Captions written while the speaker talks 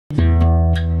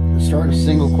start a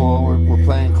single coil. We're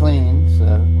playing clean,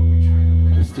 so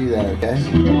let's do that, okay?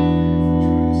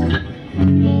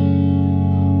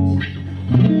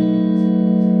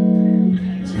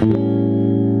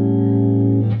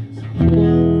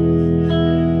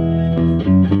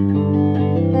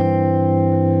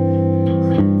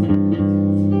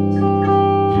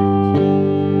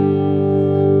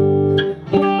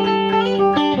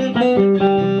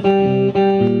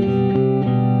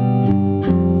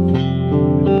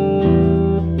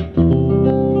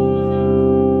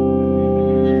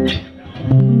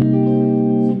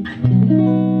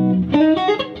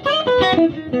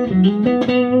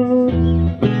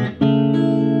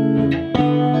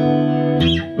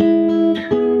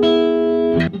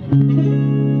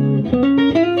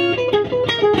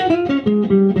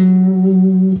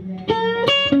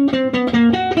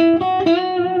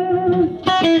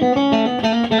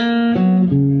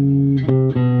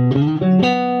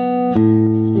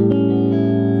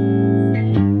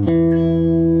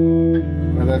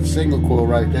 Single coil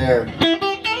right there.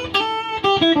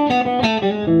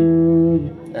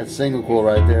 That's single coil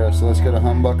right there. So let's go to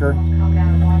humbucker.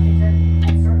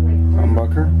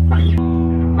 Humbucker.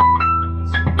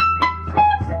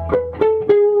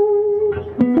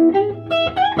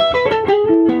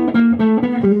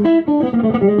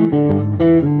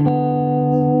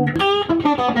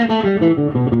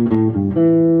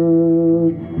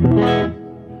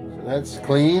 So that's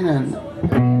clean, and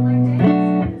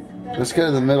let's go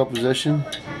to the middle position.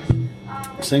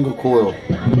 Single coil.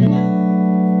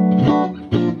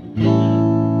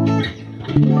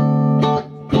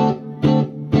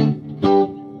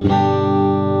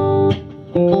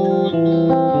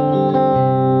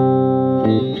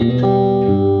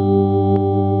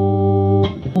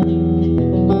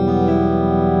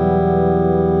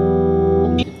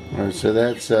 Alright, so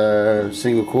that's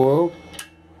single coil.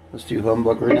 Let's do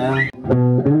humbucker now.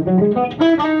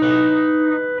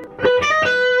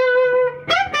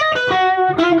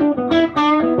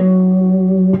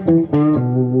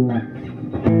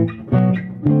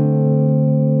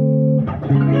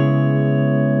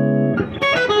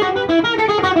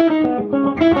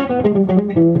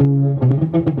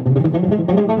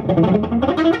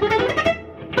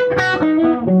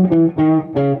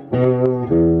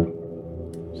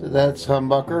 So that's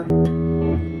humbucker,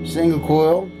 single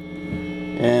coil,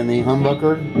 and the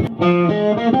humbucker.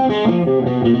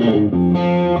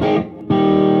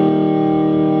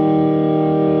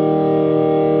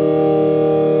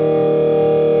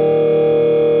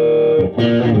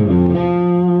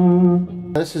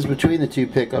 This is between the two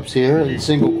pickups here, and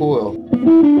single coil.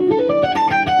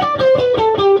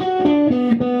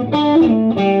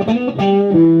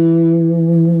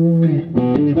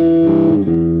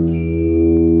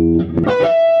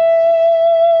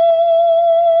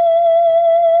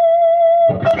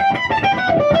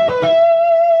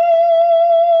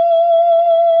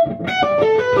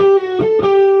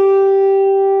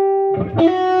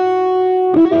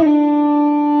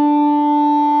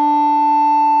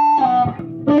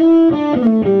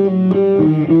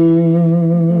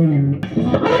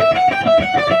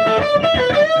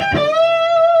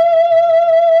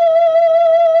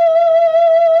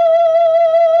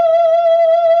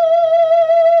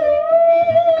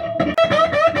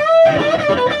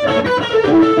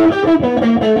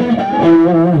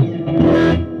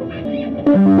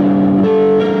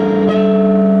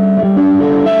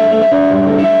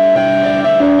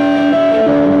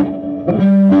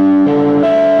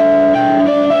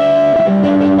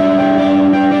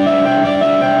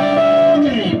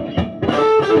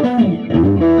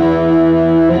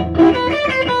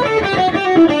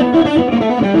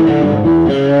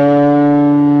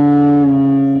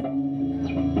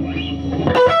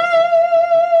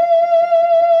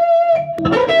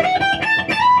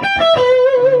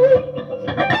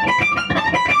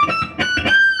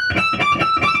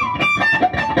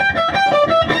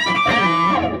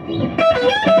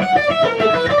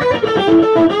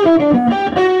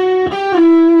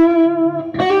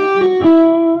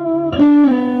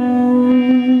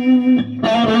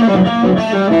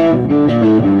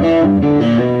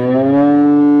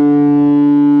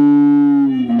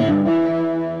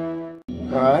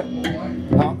 Alright,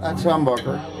 that's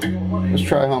humbucker. Let's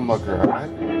try humbucker, alright?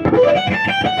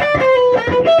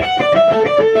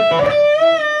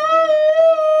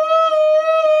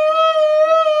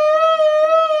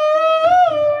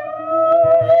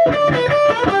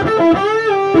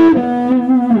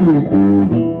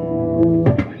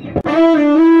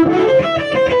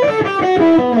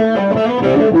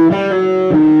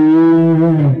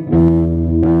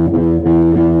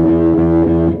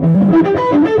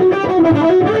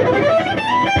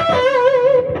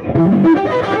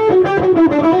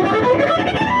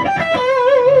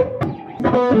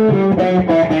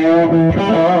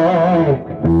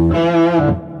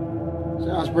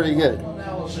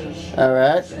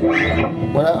 Alright.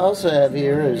 What I also have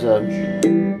here is a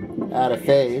out of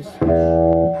phase.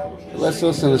 Let's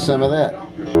listen to some of that.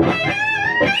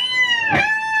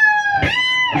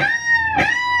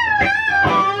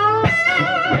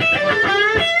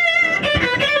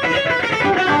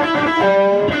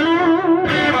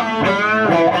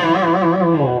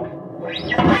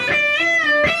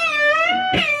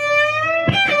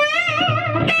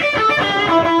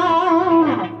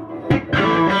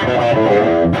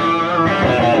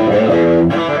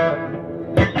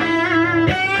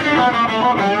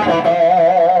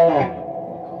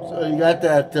 So you got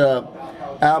that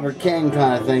Albert King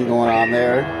kind of thing going on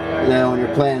there, you know, when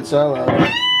you're playing solo.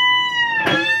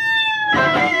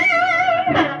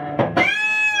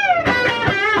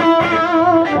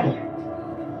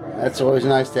 That's always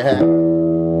nice to have.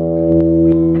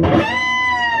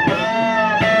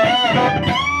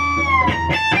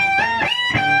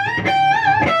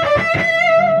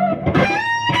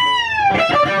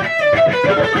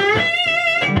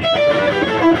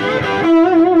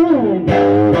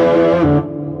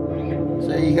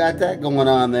 So you got that going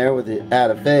on there with the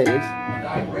out of phase,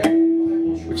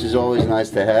 which is always nice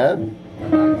to have.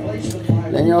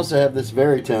 Then you also have this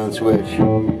baritone switch.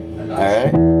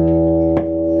 Alright?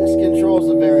 This controls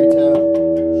the baritone.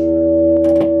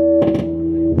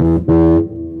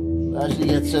 Actually,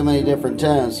 you get so many different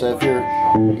tones. So if you're,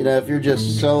 you know, if you're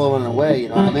just soloing away, you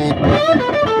know what I mean?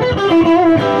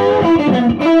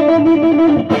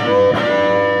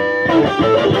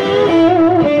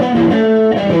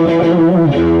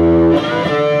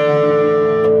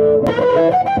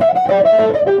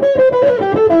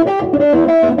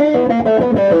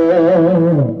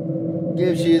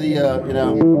 Gives you the, you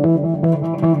know.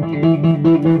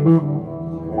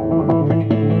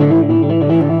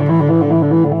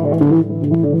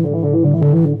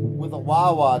 With a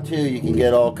wah-wah too, you can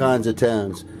get all kinds of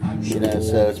tones, you know,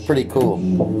 so it's pretty cool.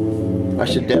 I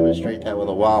should demonstrate that with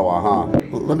a wah-wah, huh?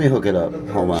 Let me hook it up.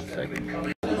 Hold on a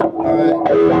second.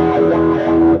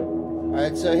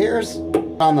 Alright, so here's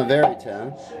on the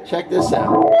baritone. Check this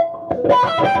out.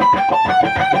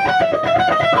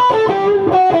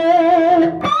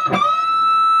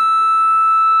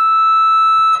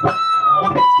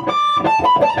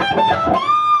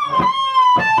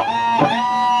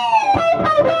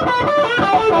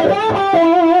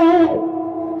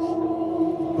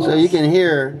 So you can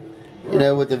hear, you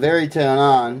know, with the baritone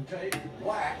on,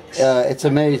 it's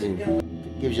amazing.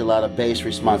 It gives you a lot of bass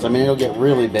response. I mean, it'll get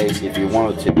really bassy if you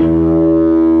wanted to.